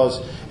people,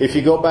 because if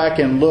you go back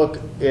and look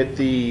at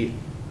the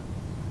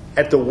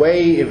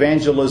way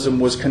evangelism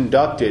was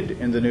conducted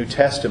in the New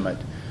Testament,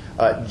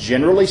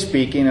 generally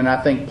speaking, and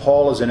I think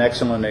Paul is an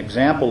excellent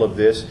example of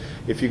this,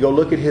 if you go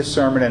look at his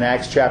sermon in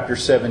Acts chapter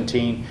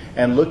 17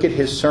 and look at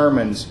his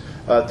sermons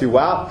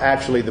throughout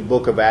actually the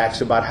book of Acts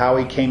about how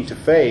he came to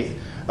faith,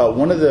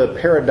 one of the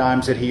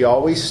paradigms that he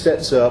always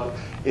sets up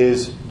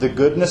is the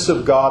goodness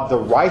of God, the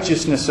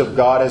righteousness of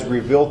God as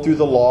revealed through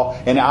the law,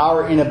 and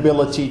our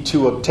inability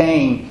to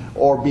obtain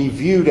or be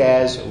viewed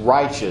as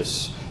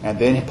righteous. And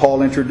then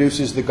Paul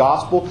introduces the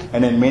gospel,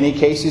 and in many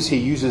cases he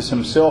uses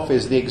himself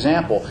as the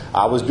example.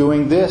 I was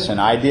doing this, and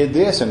I did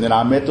this, and then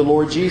I met the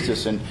Lord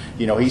Jesus, and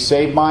He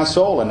saved my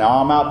soul, and now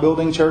I'm out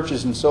building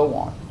churches and so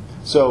on.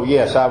 So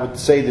yes, I would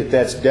say that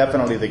that's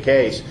definitely the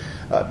case,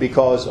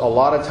 because a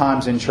lot of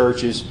times in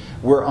churches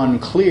we're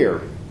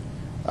unclear.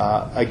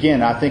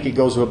 Again, I think it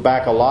goes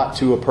back a lot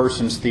to a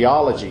person's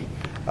theology,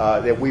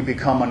 that we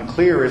become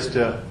unclear as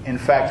to, in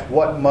fact,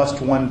 what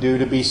must one do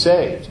to be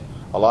saved.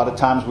 A lot of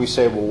times we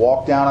say, well,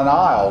 walk down an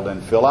aisle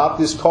and fill out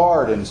this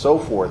card and so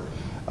forth.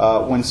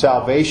 When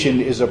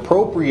salvation is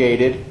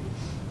appropriated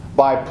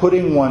by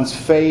putting one's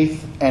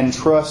faith and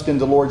trust in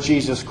the Lord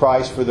Jesus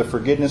Christ for the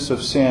forgiveness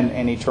of sin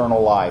and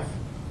eternal life.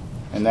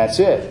 And that's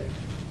it.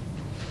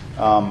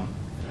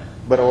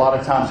 But a lot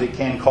of times it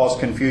can cause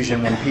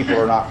confusion when people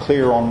are not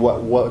clear on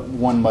what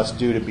one must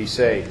do to be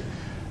saved.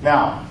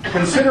 Now,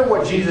 consider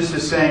what Jesus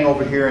is saying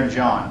over here in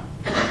John.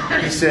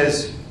 He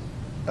says,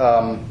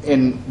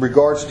 in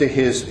regards to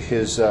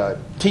his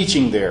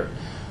teaching there,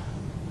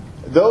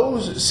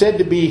 those said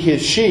to be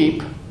his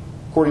sheep,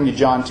 according to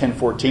John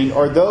 10:14,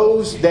 are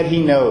those that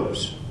he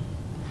knows.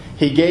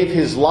 He gave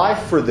his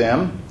life for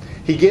them.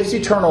 He gives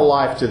eternal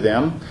life to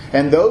them.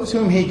 And those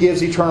whom he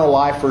gives eternal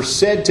life are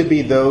said to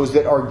be those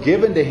that are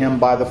given to him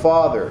by the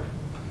Father.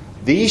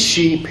 These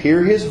sheep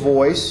hear his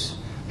voice.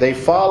 They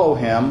follow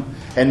him.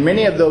 And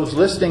many of those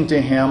listening to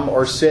him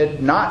are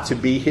said not to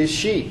be his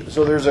sheep.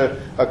 So there's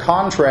a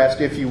contrast,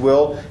 if you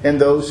will, in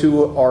those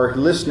who are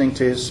listening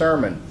to his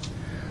sermon.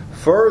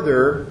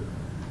 Further,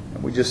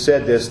 we just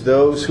said this,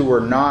 those who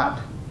are not,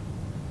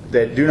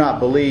 that do not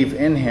believe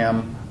in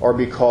him, are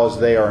because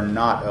they are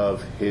not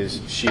of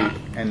his sheep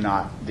and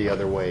not the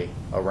other way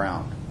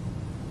around.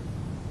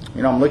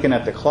 I'm looking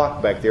at the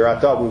clock back there. I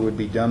thought we would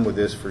be done with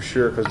this for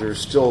sure because there's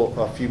still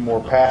a few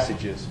more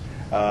passages.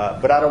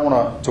 But I don't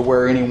want to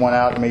wear anyone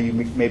out.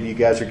 Maybe you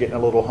guys are getting a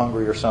little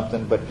hungry or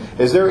something. But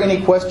is there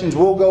any questions?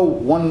 We'll go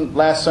one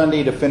last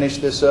Sunday to finish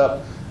this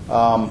up,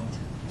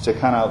 to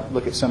kind of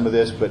look at some of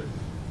this. But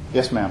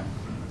yes, ma'am.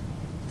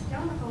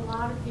 Don't a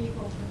lot of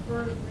people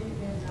prefer to believe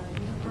in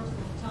universal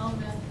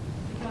atonement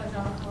because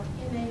of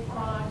innate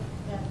thought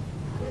that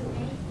this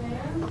ain't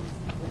fair?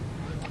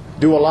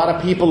 Do a lot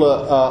of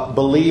people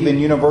believe in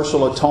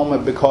universal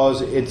atonement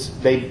because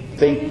they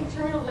think...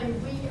 Internally,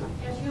 we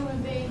as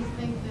human beings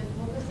think that,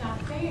 well, this is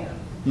not fair.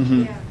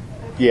 Mm-hmm. Yeah.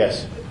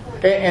 Yes.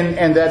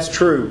 And that's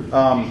true.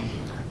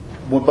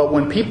 But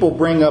when people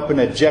bring up an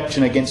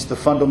objection against the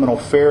fundamental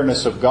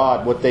fairness of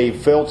God, what they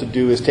fail to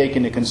do is take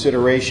into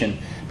consideration,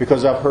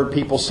 because I've heard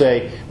people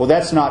say, well,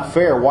 that's not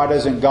fair. Why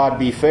doesn't God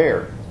be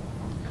fair?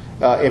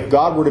 If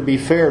God were to be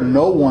fair,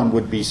 no one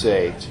would be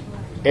saved.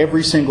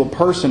 Every single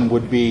person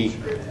would be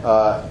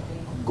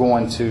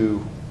going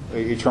to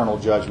eternal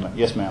judgment.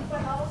 Yes, ma'am.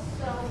 But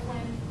also,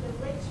 when the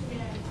rich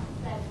man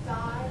that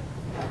died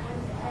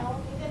went to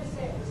hell, he didn't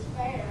say it was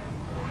fair.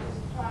 He was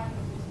trying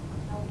to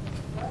help his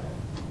brother.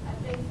 I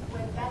think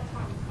when that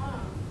time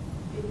comes,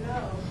 you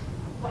know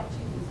what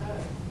you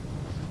deserve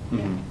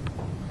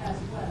as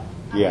well.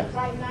 Yeah.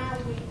 Right now,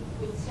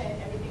 we say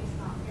everything's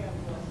not fair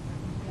for us.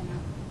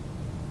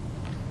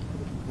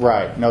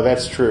 Right. No,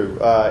 that's true.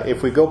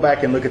 If we go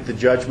back and look at the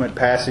judgment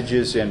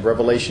passages in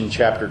Revelation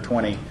chapter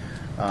 20,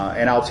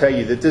 and I'll tell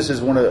you that this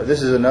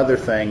is another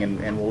thing,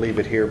 and we'll leave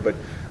it here, but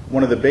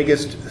one of the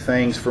biggest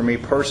things for me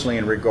personally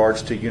in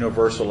regards to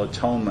universal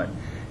atonement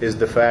is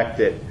the fact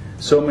that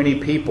so many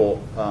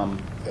people,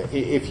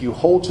 if you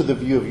hold to the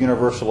view of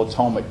universal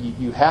atonement,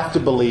 you have to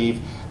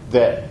believe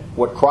that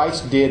what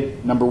Christ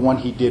did, number one,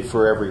 He did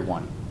for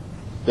everyone.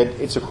 That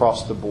it's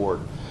across the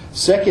board.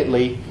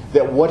 Secondly,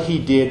 that what He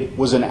did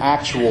was an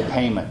actual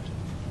payment.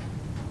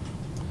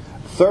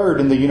 Third,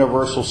 in the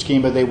universal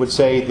schema, they would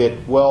say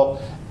that,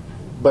 well,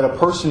 but a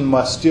person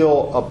must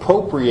still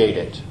appropriate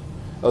it.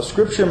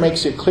 Scripture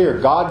makes it clear.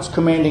 God's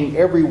commanding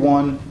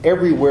everyone,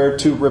 everywhere,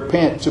 to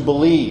repent, to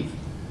believe.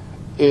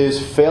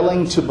 Is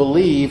failing to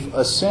believe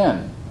a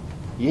sin?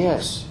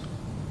 Yes.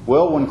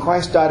 Well, when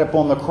Christ died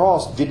upon the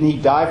cross, didn't He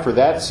die for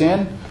that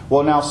sin?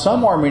 Well, now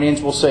some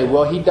Arminians will say,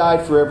 well, He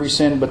died for every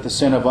sin but the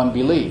sin of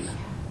unbelief.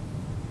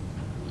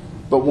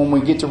 But when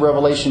we get to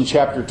Revelation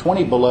chapter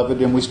 20,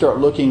 beloved, and we start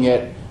looking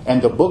at,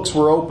 and the books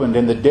were opened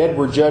and the dead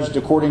were judged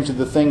according to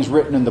the things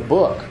written in the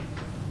book,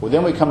 well,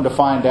 then we come to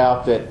find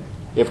out that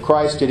if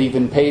Christ had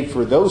even paid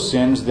for those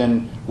sins,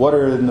 then what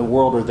in the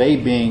world are they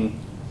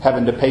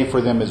having to pay for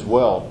them as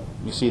well?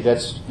 You see,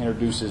 that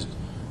introduces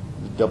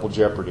double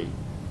jeopardy.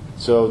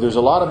 So there's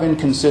a lot of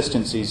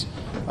inconsistencies.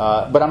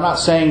 But I'm not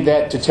saying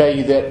that to tell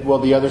you that, well,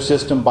 the other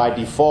system by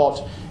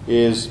default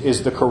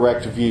is the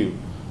correct view.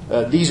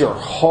 These are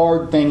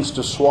hard things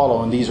to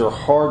swallow, and these are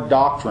hard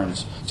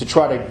doctrines to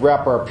try to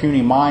wrap our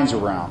puny minds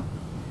around.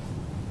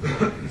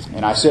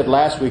 And I said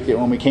last week that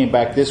when we came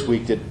back this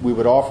week that we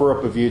would offer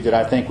up a view that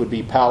I think would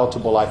be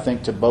palatable, I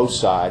think, to both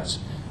sides.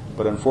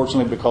 But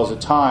unfortunately, because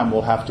of time,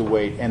 we'll have to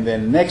wait. And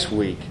then next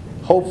week,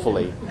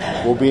 hopefully,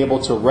 we'll be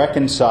able to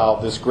reconcile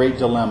this great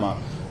dilemma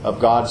of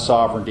God's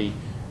sovereignty,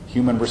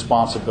 human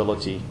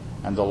responsibility,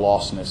 and the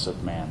lostness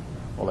of man.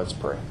 Well, let's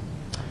pray.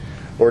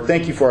 Lord,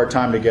 thank you for our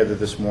time together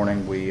this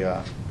morning. We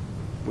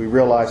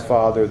realize,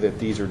 Father, that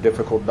these are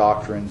difficult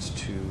doctrines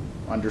to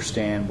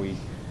understand.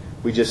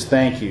 We just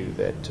thank you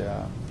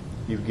that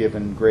you've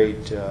given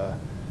great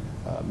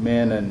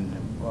men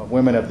and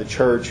women of the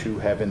church who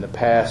have in the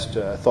past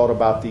thought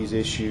about these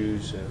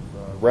issues,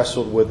 have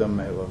wrestled with them,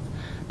 have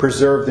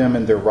preserved them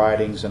in their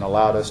writings, and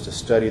allowed us to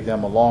study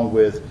them along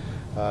with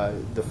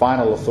the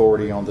final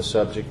authority on the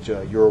subject,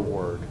 your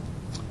word.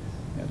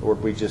 And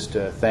Lord, we just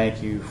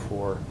thank you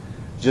for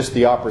just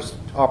the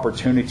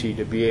opportunity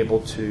to be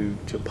able to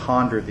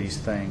ponder these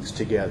things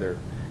together.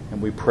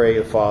 And we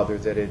pray, Father,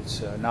 that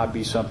it's not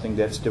be something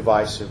that's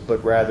divisive,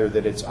 but rather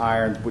that it's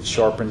iron which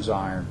sharpens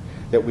iron,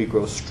 that we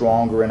grow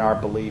stronger in our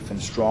belief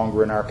and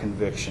stronger in our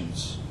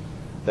convictions,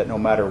 that no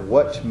matter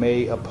what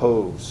may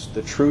oppose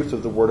the truth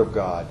of the Word of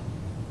God,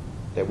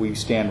 that we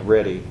stand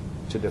ready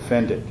to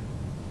defend it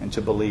and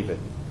to believe it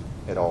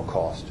at all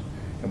cost.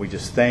 And we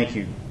just thank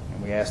you,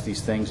 and we ask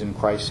these things in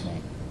Christ's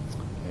name.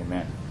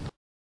 Amen.